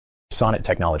Sonnet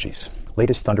Technologies'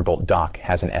 latest Thunderbolt dock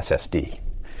has an SSD.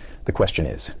 The question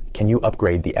is, can you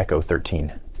upgrade the Echo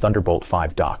 13 Thunderbolt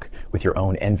 5 dock with your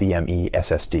own NVMe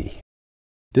SSD?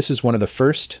 This is one of the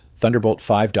first Thunderbolt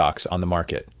 5 docks on the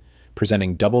market,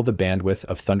 presenting double the bandwidth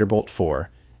of Thunderbolt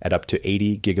 4 at up to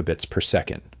 80 gigabits per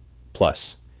second.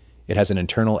 Plus, it has an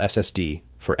internal SSD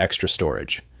for extra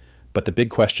storage. But the big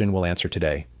question we'll answer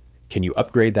today, can you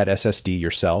upgrade that SSD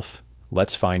yourself?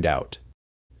 Let's find out.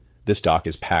 This dock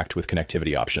is packed with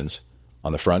connectivity options.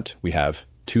 On the front, we have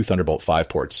 2 Thunderbolt 5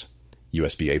 ports,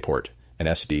 USB-A port, an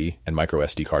SD and micro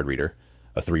SD card reader,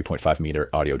 a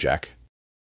 3.5-meter audio jack.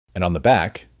 And on the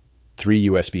back, 3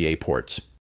 USB-A ports,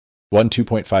 1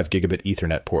 2.5 gigabit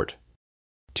Ethernet port,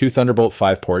 2 Thunderbolt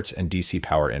 5 ports and DC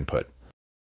power input.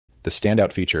 The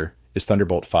standout feature is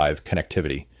Thunderbolt 5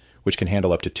 connectivity, which can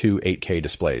handle up to 2 8K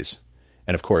displays.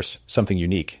 And of course, something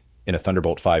unique in a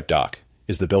Thunderbolt 5 dock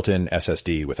is the built-in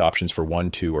SSD with options for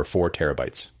 1, 2, or 4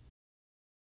 terabytes.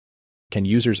 Can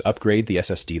users upgrade the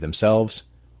SSD themselves,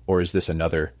 or is this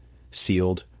another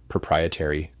sealed,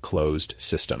 proprietary, closed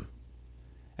system?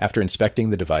 After inspecting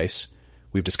the device,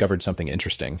 we've discovered something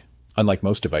interesting. Unlike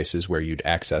most devices where you'd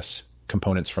access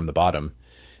components from the bottom,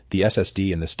 the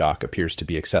SSD in this dock appears to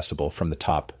be accessible from the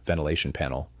top ventilation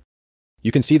panel.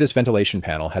 You can see this ventilation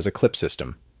panel has a clip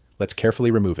system. Let's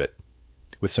carefully remove it.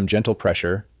 With some gentle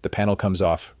pressure, the panel comes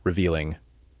off, revealing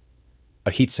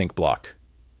a heatsink block.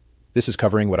 This is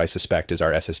covering what I suspect is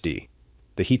our SSD.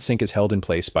 The heatsink is held in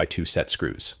place by 2 set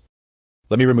screws.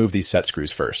 Let me remove these set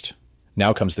screws first.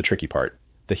 Now comes the tricky part.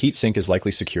 The heatsink is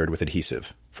likely secured with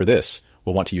adhesive. For this,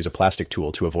 we'll want to use a plastic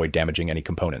tool to avoid damaging any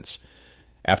components.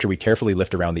 After we carefully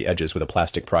lift around the edges with a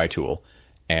plastic pry tool,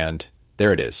 and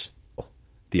there it is.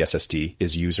 The SSD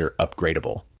is user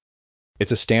upgradable.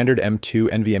 It's a standard M.2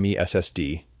 NVMe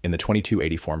SSD in the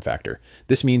 2280 form factor.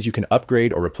 This means you can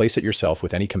upgrade or replace it yourself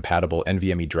with any compatible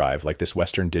NVMe drive like this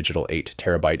Western Digital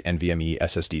 8TB NVMe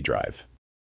SSD drive.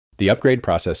 The upgrade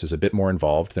process is a bit more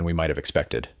involved than we might have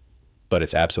expected, but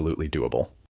it's absolutely doable.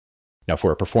 Now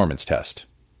for a performance test.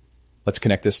 Let's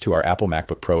connect this to our Apple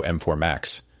MacBook Pro M4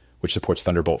 Max, which supports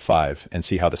Thunderbolt 5, and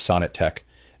see how the Sonnet Tech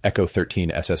Echo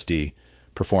 13 SSD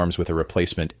performs with a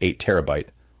replacement 8TB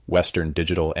Western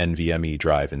Digital NVMe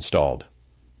drive installed.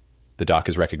 The dock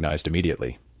is recognized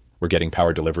immediately. We're getting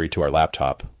power delivery to our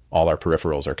laptop. All our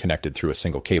peripherals are connected through a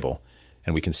single cable,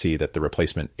 and we can see that the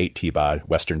replacement 8TB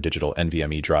Western Digital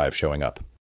NVMe drive showing up.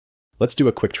 Let's do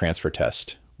a quick transfer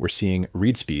test. We're seeing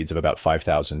read speeds of about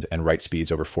 5,000 and write speeds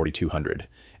over 4,200,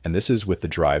 and this is with the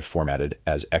drive formatted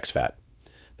as exFAT.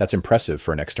 That's impressive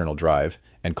for an external drive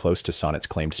and close to Sonnet's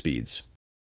claimed speeds.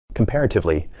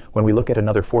 Comparatively, when we look at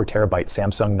another 4TB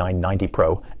Samsung 990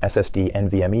 Pro SSD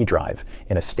NVMe drive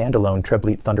in a standalone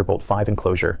Trebleat Thunderbolt 5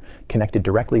 enclosure connected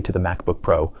directly to the MacBook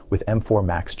Pro with M4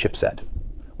 Max chipset.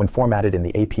 When formatted in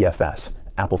the APFS,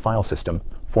 Apple File System,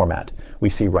 format, we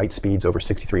see write speeds over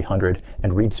 6,300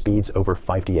 and read speeds over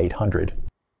 5,800.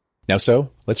 Now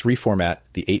let's reformat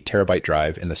the 8TB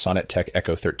drive in the Sonnet Tech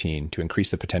Echo 13 to increase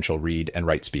the potential read and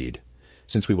write speed.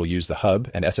 Since we will use the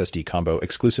hub and SSD combo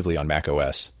exclusively on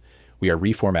macOS, we are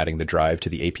reformatting the drive to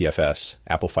the APFS,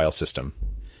 Apple File System,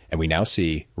 and we now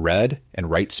see read and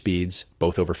write speeds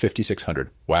both over 5,600.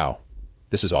 Wow,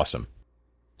 this is awesome.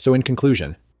 So in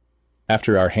conclusion,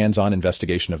 after our hands-on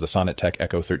investigation of the Sonnet Tech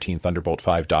Echo 13 Thunderbolt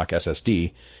 5 dock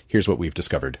SSD, here's what we've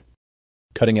discovered.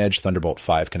 Cutting-edge Thunderbolt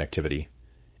 5 connectivity,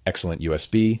 excellent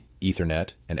USB,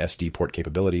 Ethernet, and SD port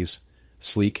capabilities,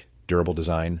 sleek, durable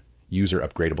design, user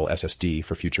upgradable SSD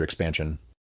for future expansion.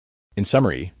 In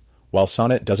summary, while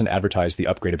Sonnet doesn't advertise the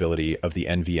upgradability of the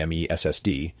NVMe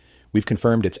SSD, we've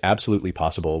confirmed it's absolutely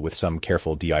possible with some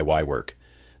careful DIY work.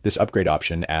 This upgrade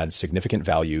option adds significant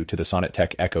value to the Sonnet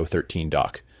Tech Echo 13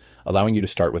 dock, allowing you to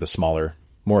start with a smaller,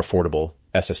 more affordable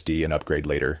SSD and upgrade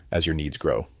later as your needs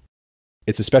grow.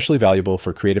 It's especially valuable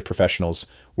for creative professionals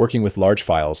working with large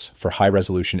files for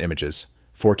high-resolution images,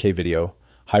 4K video,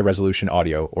 high-resolution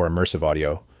audio, or immersive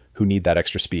audio who need that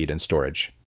extra speed and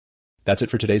storage. That's it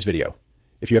for today's video.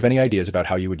 If you have any ideas about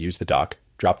how you would use the dock,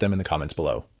 drop them in the comments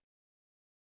below.